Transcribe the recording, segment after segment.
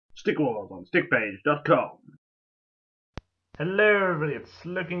Stick Wars on stickpage.com. Hello everybody, it's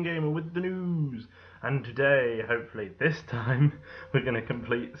Looking Gamer with the news, and today, hopefully this time, we're going to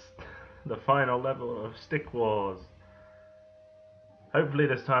complete the final level of Stick Wars. Hopefully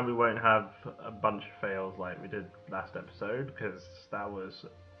this time we won't have a bunch of fails like we did last episode, because that was a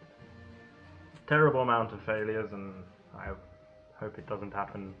terrible amount of failures, and I hope it doesn't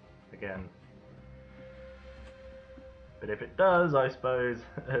happen again. But if it does, I suppose,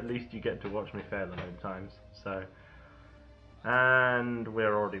 at least you get to watch me fail a load of times, so... And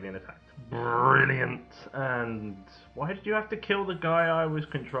we're already being attacked. Brilliant! And why did you have to kill the guy I was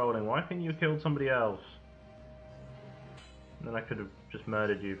controlling? Why couldn't you have killed somebody else? And then I could have just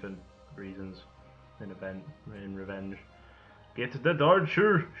murdered you for reasons in revenge. Get the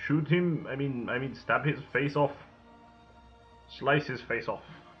archer! Shoot him! I mean, stab his face off. Slice his face off.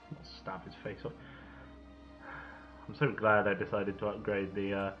 Not stab his face off. I'm so glad I decided to upgrade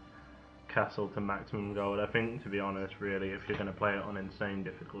the castle to maximum gold. I think, to be honest, really, if you're going to play it on insane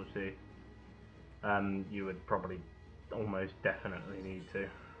difficulty, you would probably almost definitely need to.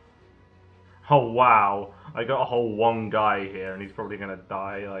 Oh wow, I got a whole one guy here and he's probably going to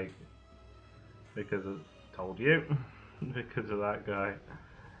die, like, because of, told you, because of that guy.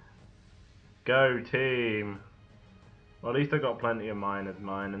 Go team! Well, at least I got plenty of miners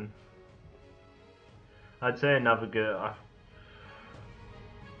mining. I'd say another good...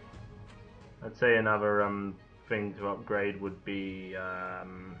 I'd say another thing to upgrade would be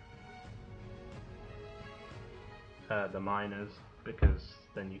the miners, because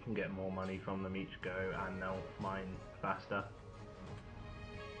then you can get more money from them each go and they'll mine faster.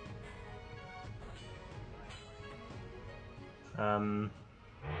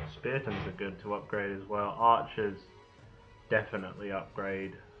 Speartons are good to upgrade as well. Archers definitely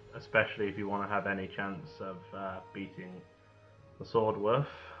upgrade, especially if you want to have any chance of beating the Sword Wolf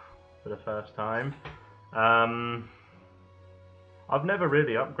for the first time. I've never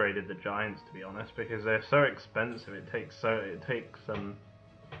really upgraded the giants, to be honest, because they're so expensive. It takes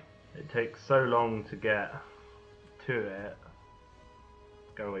so long to get to it.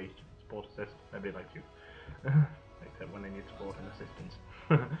 Go away, sport assist. Nobody likes you, except when they need support and assistance.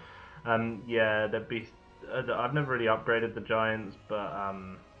 Yeah, the beast. I've never really upgraded the giants, but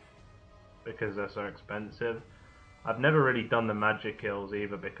because they're so expensive. I've never really done the magic kills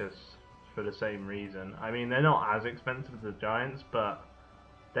either, because for the same reason. I mean, they're not as expensive as the giants, but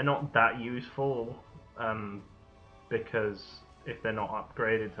they're not that useful, because if they're not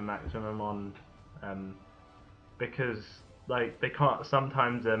upgraded to maximum on, because like they can't.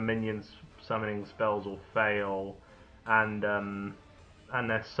 Sometimes their minions summoning spells will fail, and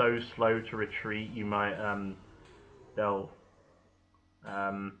they're so slow to retreat. You might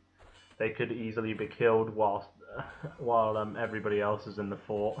they could easily be killed while everybody else is in the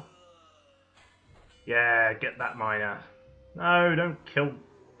fort. Yeah, get that miner. No, don't kill.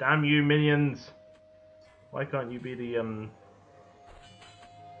 Damn you, minions! Why can't you be the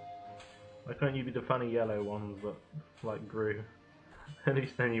Why can't you be the funny yellow ones that like grew? At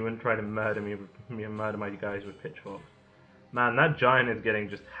least then you wouldn't try to murder murder my guys with pitchforks. Man, that giant is getting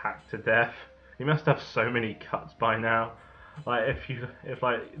just hacked to death. He must have so many cuts by now. Like if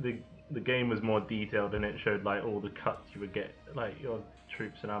like the game was more detailed and it showed like all the cuts you would get, like your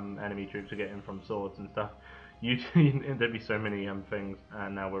troops and enemy troops are getting from swords and stuff, there'd be so many things,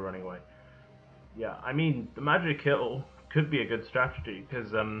 and now we're running away. Yeah, I mean the magic kill could be a good strategy,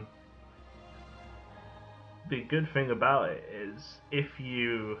 because the good thing about it is if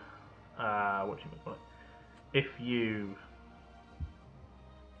you if you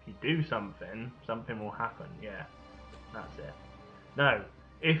do something will happen. Yeah, that's it. No,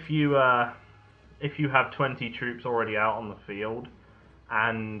 if you have 20 troops already out on the field,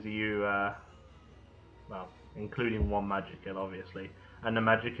 and you well, including one magic kill obviously, and the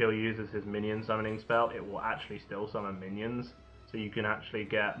magic kill uses his minion summoning spell, it will actually still summon minions, so you can actually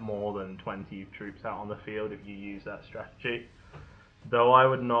get more than 20 troops out on the field if you use that strategy. Though I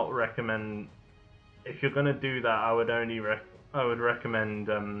would not recommend, if you're going to do that, I would recommend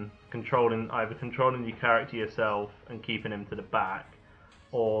either controlling your character yourself and keeping him to the back,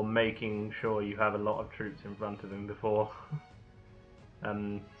 or making sure you have a lot of troops in front of him before,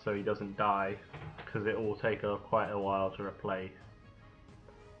 so he doesn't die, because it will take quite a while to replace.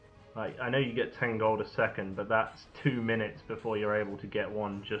 Like, I know you get 10 gold a second, but that's 2 minutes before you're able to get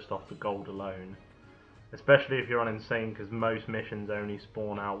one just off the gold alone. Especially if you're on insane, because most missions only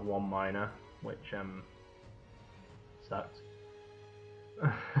spawn out one miner, which sucks.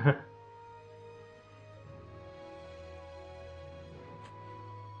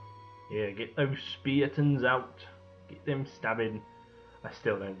 Yeah, get those speartons out. Get them stabbing. I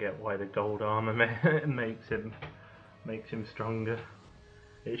still don't get why the gold armor makes him stronger.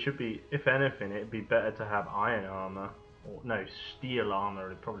 It should be, if anything, it'd be better to have iron armor, or no, steel armor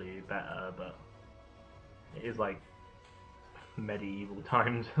would probably be better. But it is like medieval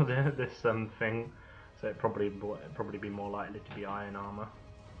times this thing, so it'd probably be more likely to be iron armor.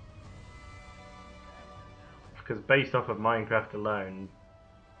 Because based off of Minecraft alone,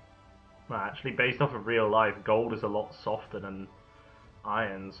 well, actually based off of real life, gold is a lot softer than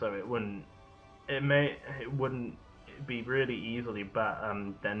iron, so it wouldn't be really easily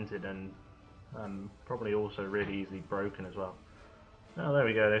dented, and probably also really easily broken as well. Oh, there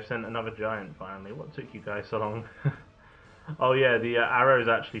we go, they've sent another giant finally. What took you guys so long? Oh yeah, the arrows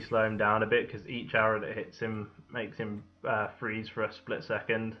actually slow him down a bit, because each arrow that hits him makes him freeze for a split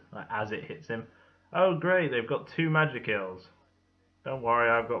second, like, as it hits him. Oh great, they've got 2 magic kills. Don't worry,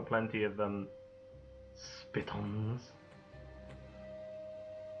 I've got plenty of spit-ons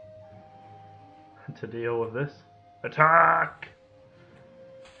to deal with this. Attack!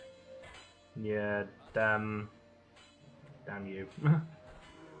 Yeah, damn you.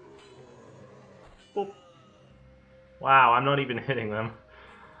 Boop. Wow, I'm not even hitting them.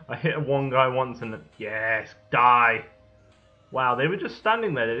 I hit one guy once and yes, die! Wow, they were just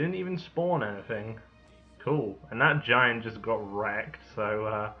standing there, they didn't even spawn anything. Cool, and that giant just got wrecked,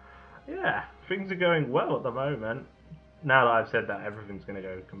 so yeah, things are going well at the moment. Now that I've said that, everything's going to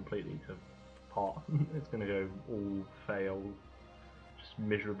go completely to pot. It's going to go all fail, just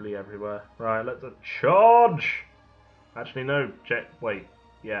miserably everywhere. Right, let's charge! Actually no, wait,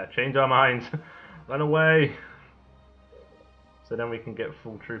 yeah, change our minds. Run away! So then we can get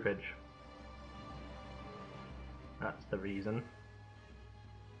full troopage. That's the reason.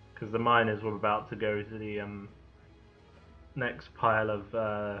 Because the miners were about to go to the next pile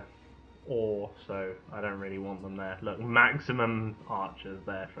of ore, so I don't really want them there. Look, maximum archers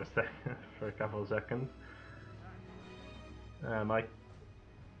there for a second, for a couple of seconds. I'm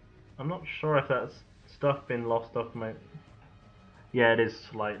not sure if that's stuff been lost off my... Yeah, it is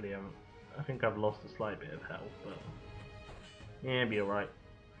slightly. I think I've lost a slight bit of health, but yeah, be alright.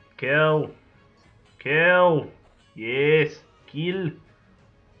 Kill! Kill! Yes! Kill!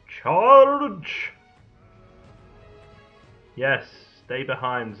 Charge! Yes, stay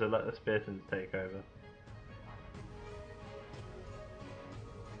behind, so let the Spartans take over.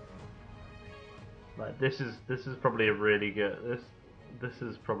 Like this is probably a really good this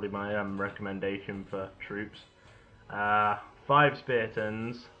is probably my recommendation for troops. 5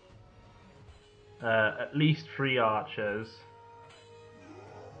 Spartans, at least 3 archers,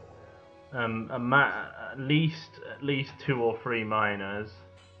 at least 2 or 3 miners.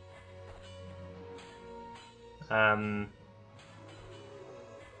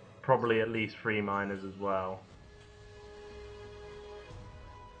 Probably at least 3 miners as well.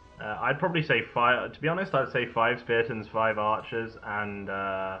 I'd probably say 5. To be honest, I'd say 5 Spartans, 5 archers, and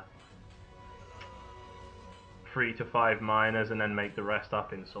 3 to 5 miners, and then make the rest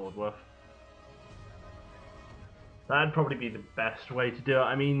up in Swordworth. That'd probably be the best way to do it.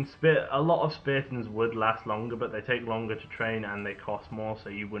 I mean, a lot of Spartans would last longer, but they take longer to train and they cost more, so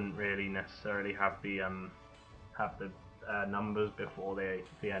you wouldn't really necessarily have the numbers before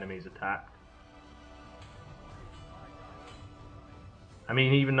the enemies attack. I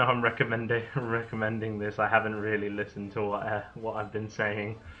mean, even though I'm recommending this, I haven't really listened to what I've been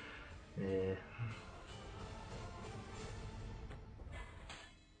saying. Yeah.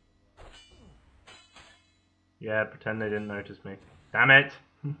 Yeah, pretend they didn't notice me. Damn it!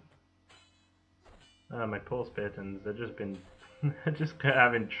 Oh, my poor Spartans, they've just been just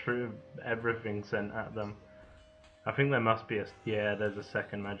having everything sent at them. I think there must be yeah, there's a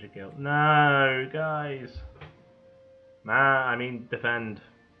second magic guild. No, guys! I mean, defend.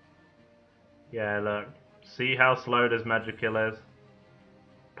 Yeah, look. See how slow this magic kill is?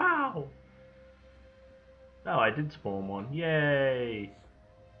 Pow! Oh, I did spawn one. Yay!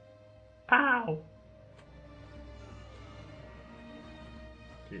 Pow!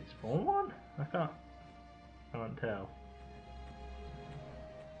 Did it spawn one? I can't tell.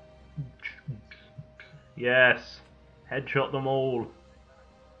 Yes! Headshot them all!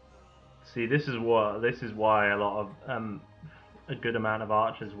 See, this is why a lot of a good amount of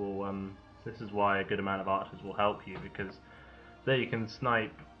archers will help you, because they can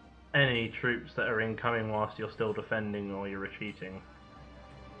snipe any troops that are incoming whilst you're still defending or you're retreating.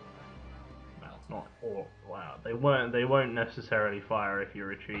 Well, not all. Wow, they won't necessarily fire if you're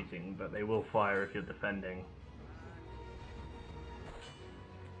retreating, but they will fire if you're defending.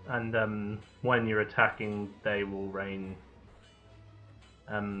 And when you're attacking, they will rain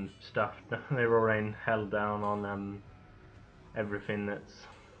stuff. They will rain hell down everything that's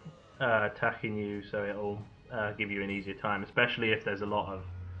attacking you, so it'll give you an easier time, especially if there's a lot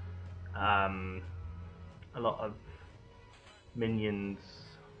of minions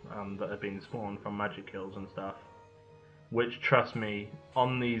that have been spawned from magic kills and stuff. Which, trust me,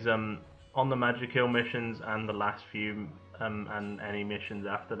 on these on the magic kill missions and the last few and any missions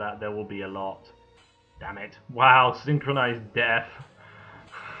after that, there will be a lot. Damn it! Wow, synchronized death.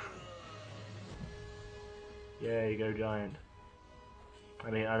 Yeah, you go giant.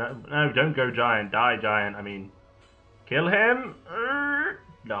 I mean, no, don't go giant. Die giant. I mean, kill him.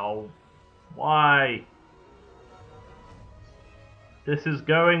 No. Why? This is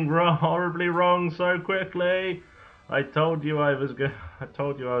going horribly wrong so quickly. I told you I was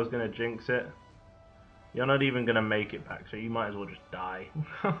gonna jinx it. You're not even gonna make it back, so you might as well just die.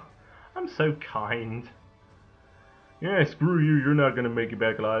 I'm so kind. Yeah, screw you. You're not gonna make it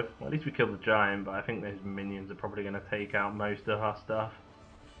back alive. Well, at least we killed the giant, but I think those minions are probably gonna take out most of our stuff.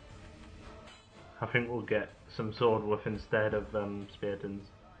 I think we'll get some sword wolf instead of speartons.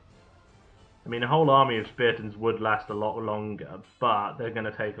 I mean, a whole army of speartons would last a lot longer, but they're going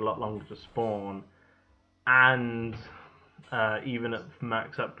to take a lot longer to spawn. And even at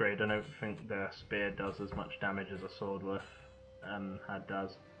max upgrade, I don't think their spear does as much damage as a sword wolf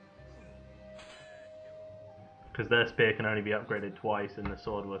does. Because their spear can only be upgraded twice, and the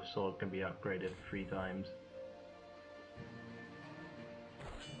sword wolf sword can be upgraded 3 times.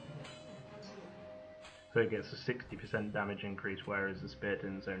 So it gets a 60% damage increase, whereas the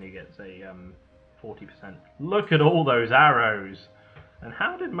speartons only gets a 40%. Look at all those arrows! And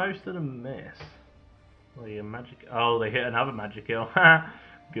how did most of them miss? Well, your magic. Oh, they hit another magic kill. Ha!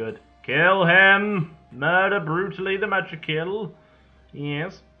 Good. Kill him! Murder brutally the magic kill.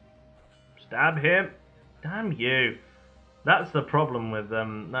 Yes. Stab him. Damn you. That's the problem with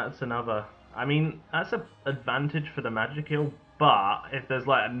them. That's another. I mean, that's an advantage for the magic kill. But if there's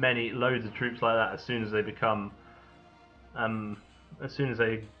like loads of troops like that, as soon as they become, as soon as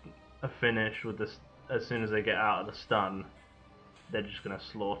they are finished with this, as soon as they get out of the stun, they're just gonna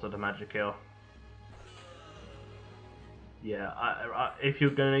slaughter the magic kill. Yeah, if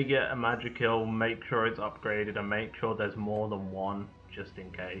you're gonna get a magic kill, make sure it's upgraded and make sure there's more than one, just in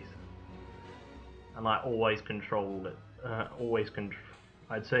case. And like always control it.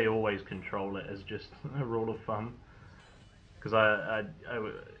 I'd say always control it as just a rule of thumb. Because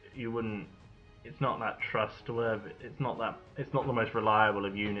you wouldn't. It's not that trustworthy. It's not the most reliable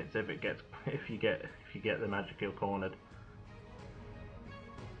of units if you get the magic kill cornered.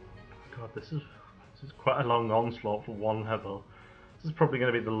 God, this is quite a long onslaught for one level. This is probably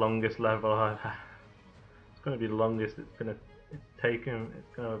going to be the longest level I've had. It's going to be the longest it's going to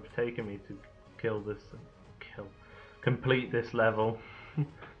have taken me to complete this level.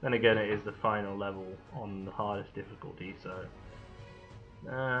 Then again, it is the final level on the hardest difficulty, so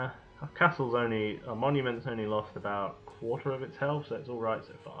our monument's only lost about a quarter of its health, so it's alright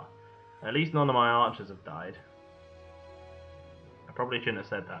so far. At least none of my archers have died. I probably shouldn't have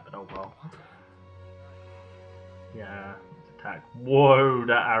said that, but oh well. Yeah, it's attack. Whoa,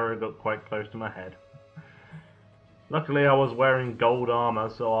 that arrow got quite close to my head. Luckily I was wearing gold armor,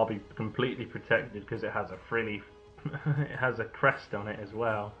 so I'll be completely protected because it has a frilly it has a crest on it as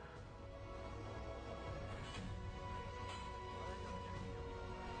well.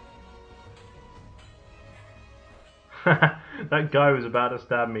 That guy was about to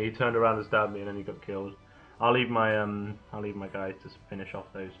stab me. He turned around and stabbed me, and then he got killed. I'll leave my guys to finish off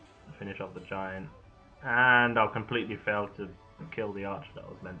the giant, and I'll completely fail to kill the archer that I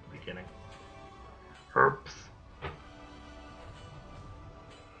was meant to be killing. Oops.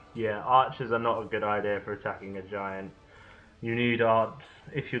 Yeah, archers are not a good idea for attacking a giant. You need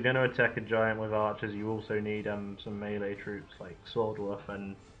if you're going to attack a giant with archers, you also need some melee troops like sword wolf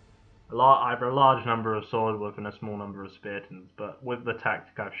and either a large number of sword wolf and a small number of speartons. But with the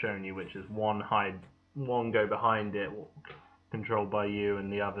tactic I've shown you, which is one go behind it, controlled by you,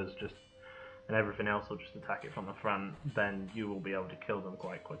 and the others and everything else will just attack it from the front, then you will be able to kill them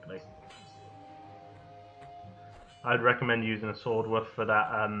quite quickly. I'd recommend using a sword wolf for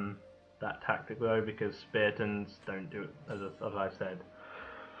that tactic though, because speartons don't do it, as I said.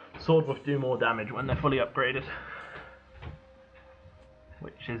 Sword wolf do more damage when they're fully upgraded,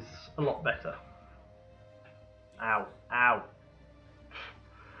 which is a lot better. Ow, ow.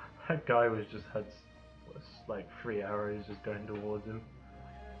 That guy had like 3 arrows just going towards him.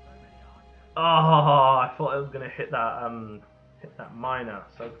 Oh, I thought I was gonna hit that miner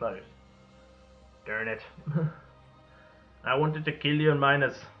so close. Darn it. I wanted to kill you,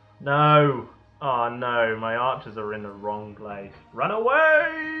 miners. No! Oh no, my archers are in the wrong place. Run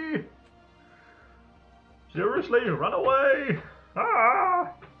away! Seriously, run away!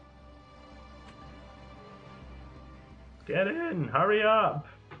 Ah! Get in, hurry up!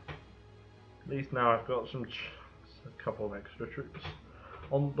 At least now I've got a couple of extra troops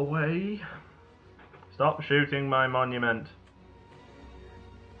on the way. Stop shooting my monument.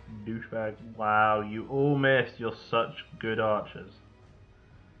 Douchebag. Wow, you all missed. You're such good archers.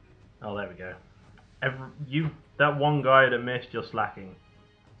 Oh, there we go. That one guy that missed, you're slacking.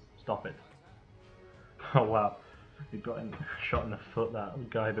 Stop it. Oh wow, you got shot in the foot, that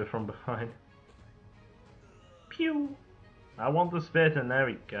guy from behind. Pew! I want the spit, and there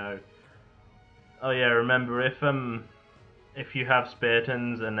we go. Oh yeah, remember if you have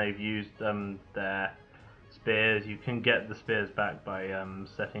Spartans and they've used their spears, you can get the spears back by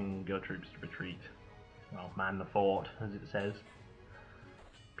setting your troops to retreat. Well, man the fort, as it says.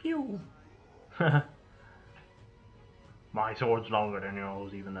 Pew! My sword's longer than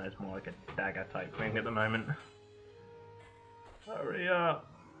yours, even though it's more like a dagger type thing at the moment. Hurry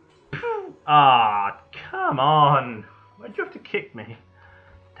up! Ah, come on! Why'd you have to kick me?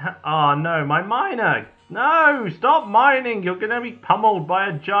 Oh no, my miner! No! Stop mining! You're gonna be pummeled by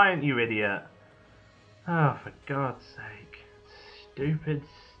a giant, you idiot! Oh, for God's sake. Stupid,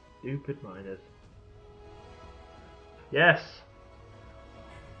 stupid miners. Yes!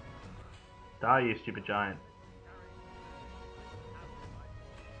 Die, you stupid giant.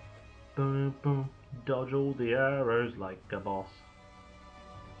 Boom, boom. Dodge all the arrows like a boss.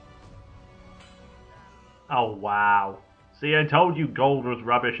 Oh, wow. See, I told you gold was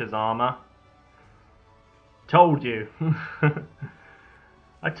rubbish as armor. Told you.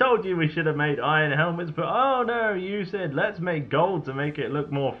 I told you we should have made iron helmets, but oh no, you said let's make gold to make it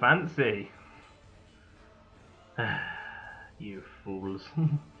look more fancy. You fools.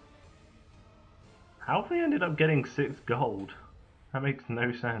 How have we ended up getting 6 gold? That makes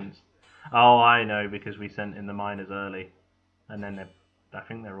no sense. Oh, I know, because we sent in the miners early. And then I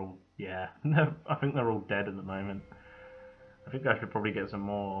think they're all, yeah, I think they're all dead at the moment. I think I should probably get some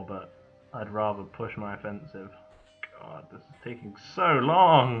more, but I'd rather push my offensive. God, this is taking so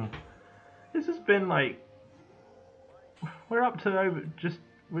long. This has been like, we're up to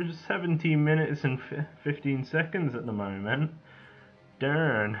we're just 17 minutes and 15 seconds at the moment.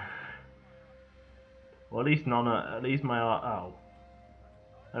 Darn. Well, at least oh.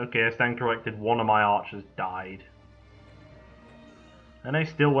 Okay, I stand corrected, one of my archers died. And they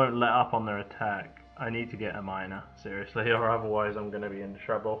still won't let up on their attack. I need to get a miner, seriously, or otherwise I'm going to be in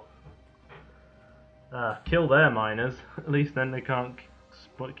trouble. Kill their miners, at least then they can't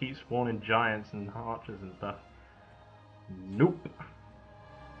keep spawning giants and archers and stuff. Nope.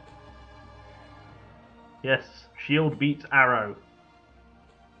 Yes, shield beats arrow.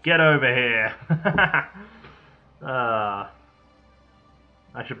 Get over here!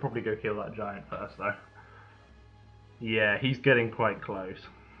 I should probably go kill that giant first though. Yeah, he's getting quite close.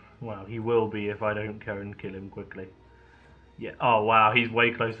 Well, he will be if I don't go and kill him quickly. Yeah. Oh wow, he's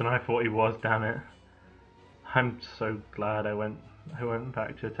way closer than I thought he was. Damn it! I'm so glad I went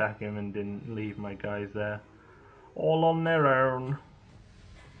back to attack him and didn't leave my guys there, all on their own.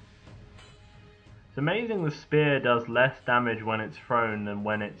 It's amazing the spear does less damage when it's thrown than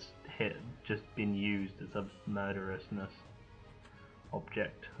when it's just been used as a murderousness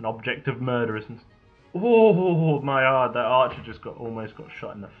object, an object of murderousness. Oh my god, that archer just almost got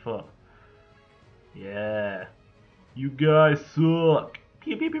shot in the foot. Yeah. You guys suck.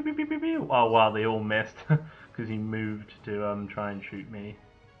 Pew, pew, pew, pew, pew, pew, pew. Oh wow, they all missed because he moved to try and shoot me.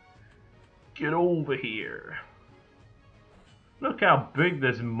 Get over here. Look how big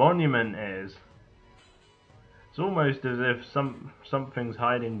this monument is. It's almost as if something's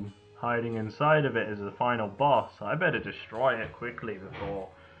hiding inside of it as the final boss. I better destroy it quickly before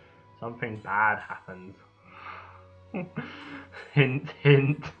something bad happens. Hint,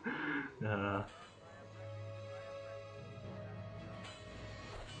 hint.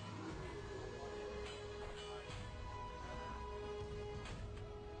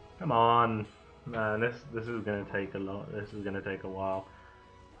 Come on, man. This is gonna take a lot. This is gonna take a while.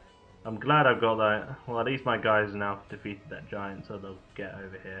 I'm glad I've got that. Well, at least my guys now defeated that giant, so they'll get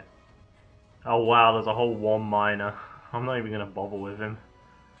over here. Oh wow, there's a whole one miner. I'm not even gonna bother with him.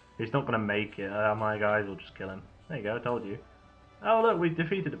 He's not gonna make it. My guys will just kill him. There you go, I told you. Oh look, we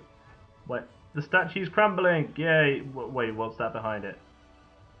defeated him. Wait, the statue's crumbling. Yay! Wait, what's that behind it?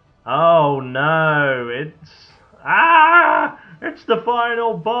 Oh no, it's the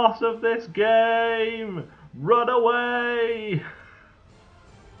final boss of this game. Run away!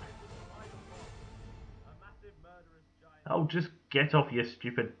 Oh, just get off your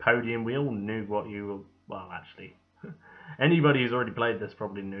stupid podium. We all knew what you were. Well, actually, Anybody who's already played this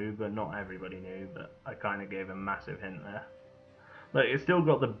probably knew, but not everybody knew. But I kind of gave a massive hint there. Look, it's still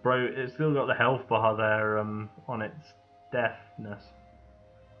got the health bar there on its deafness.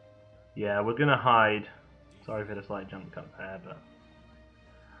 Yeah, we're gonna hide. Sorry for the slight jump cut there, but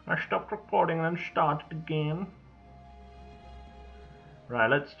I stopped recording and then started again. Right,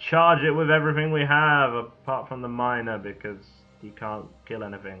 let's charge it with everything we have, apart from the miner, because he can't kill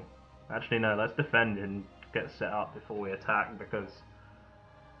anything. Actually, no, let's defend and get set up before we attack, because,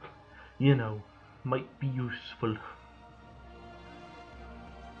 you know, might be useful.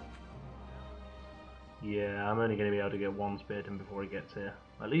 Yeah, I'm only going to be able to get one spear to him before he gets here.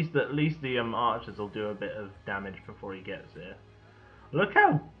 At least the archers will do a bit of damage before he gets here. Look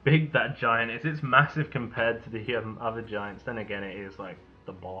how big that giant is. It's massive compared to the other giants. Then again, it is like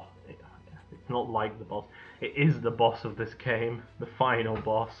the boss. It's not like the boss. It is the boss of this game. The final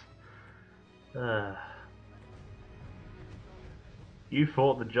boss. You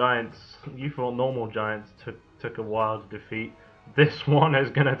thought the giants, you thought normal giants took a while to defeat. This one is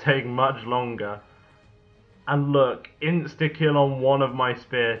going to take much longer. And look, insta-kill on one of my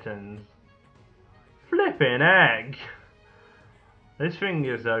Speartons. Flippin' egg! This thing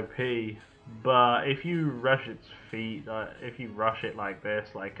is OP, but if you rush its feet, if you rush it like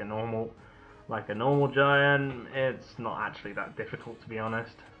this, like a normal giant, it's not actually that difficult, to be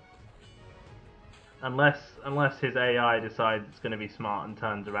honest. Unless his AI decides it's going to be smart and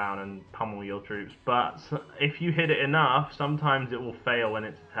turns around and pummel your troops. But if you hit it enough, sometimes it will fail when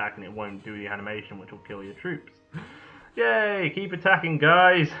it's attacking. It won't do the animation, which will kill your troops. Yay! Keep attacking,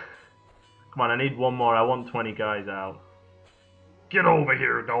 guys! Come on, I need one more. I want 20 guys out. Get over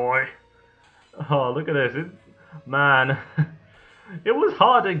here, guy! Oh, look at this. Man, it was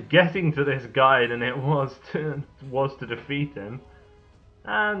harder getting to this guy than it was to defeat him.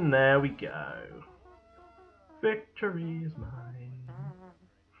 And there we go. Victory is mine.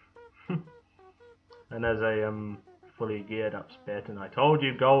 And there's a fully geared up Spearton. I told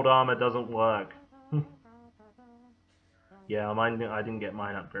you gold armor doesn't work. Yeah, I didn't get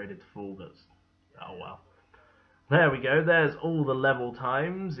mine upgraded to full, but oh well. There we go, there's all the level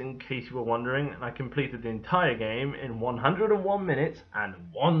times, in case you were wondering, and I completed the entire game in 101 minutes and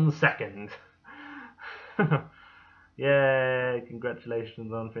 1 second. Yay,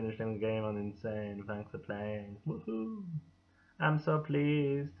 congratulations on finishing the game, I'm insane, thanks for playing, woohoo! I'm so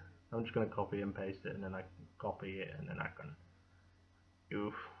pleased. I'm just going to copy and paste it, and then I can copy it, and then I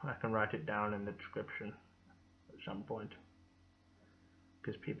can write it down in the description at some point.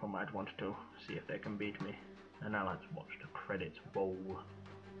 Because people might want to see if they can beat me. And now let's watch the credits roll.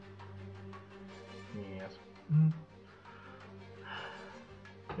 Yes.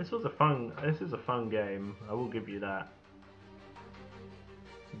 This is a fun game, I will give you that.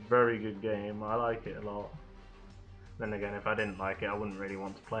 It's a very good game, I like it a lot. Then again, if I didn't like it, I wouldn't really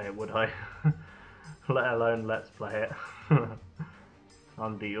want to play it, would I? Let alone let's play it.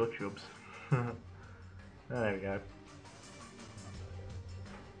 On the YouTubes. There we go.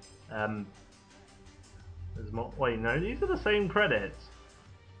 There's more. Wait, no, these are the same credits.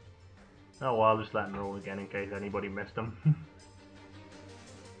 Oh well, I'll just let them roll again in case anybody missed them.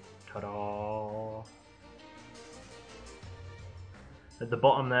 Ta-da! At the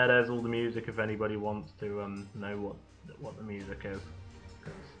bottom there's all the music if anybody wants to know what the music is.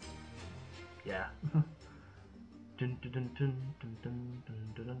 Yeah.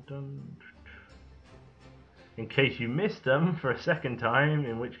 In case you missed them for a second time,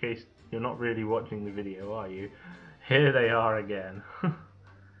 in which case you're not really watching the video, are you? Here they are again.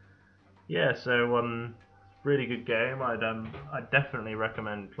 Yeah, so really good game. I'd definitely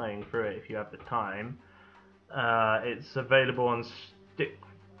recommend playing through it if you have the time. It's available on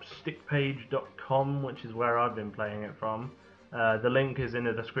stickpage.com, which is where I've been playing it from. The link is in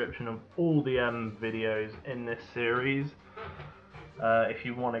the description of all the videos in this series. If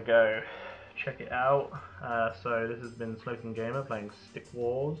you want to go check it out. So this has been Slogan Gamer playing Stick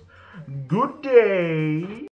Wars. Good day!